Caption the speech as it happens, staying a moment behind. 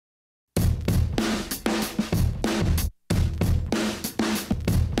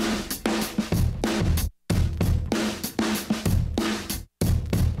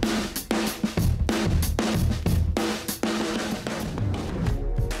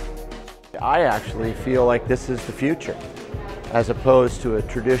I actually feel like this is the future. As opposed to a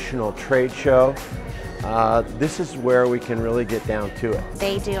traditional trade show, this is where we can really get down to it.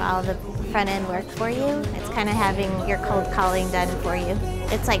 They do all the front-end work for you. It's kind of having your cold calling done for you.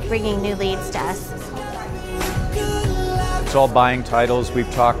 It's like bringing new leads to us. It's all buying titles.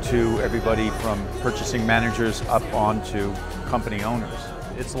 We've talked to everybody from purchasing managers up on to company owners.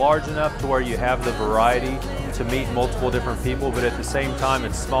 It's large enough to where you have the variety to meet multiple different people, but at the same time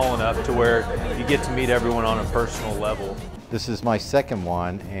it's small enough to where you get to meet everyone on a personal level. This is my second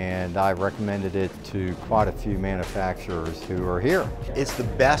one, and I recommended it to quite a few manufacturers who are here. It's the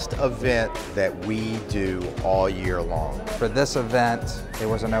best event that we do all year long. For this event, it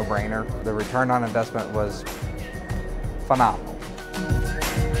was a no-brainer. The return on investment was phenomenal.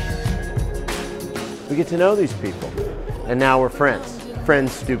 We get to know these people, and now we're friends.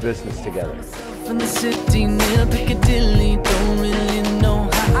 Friends do business together. From the city near Piccadilly.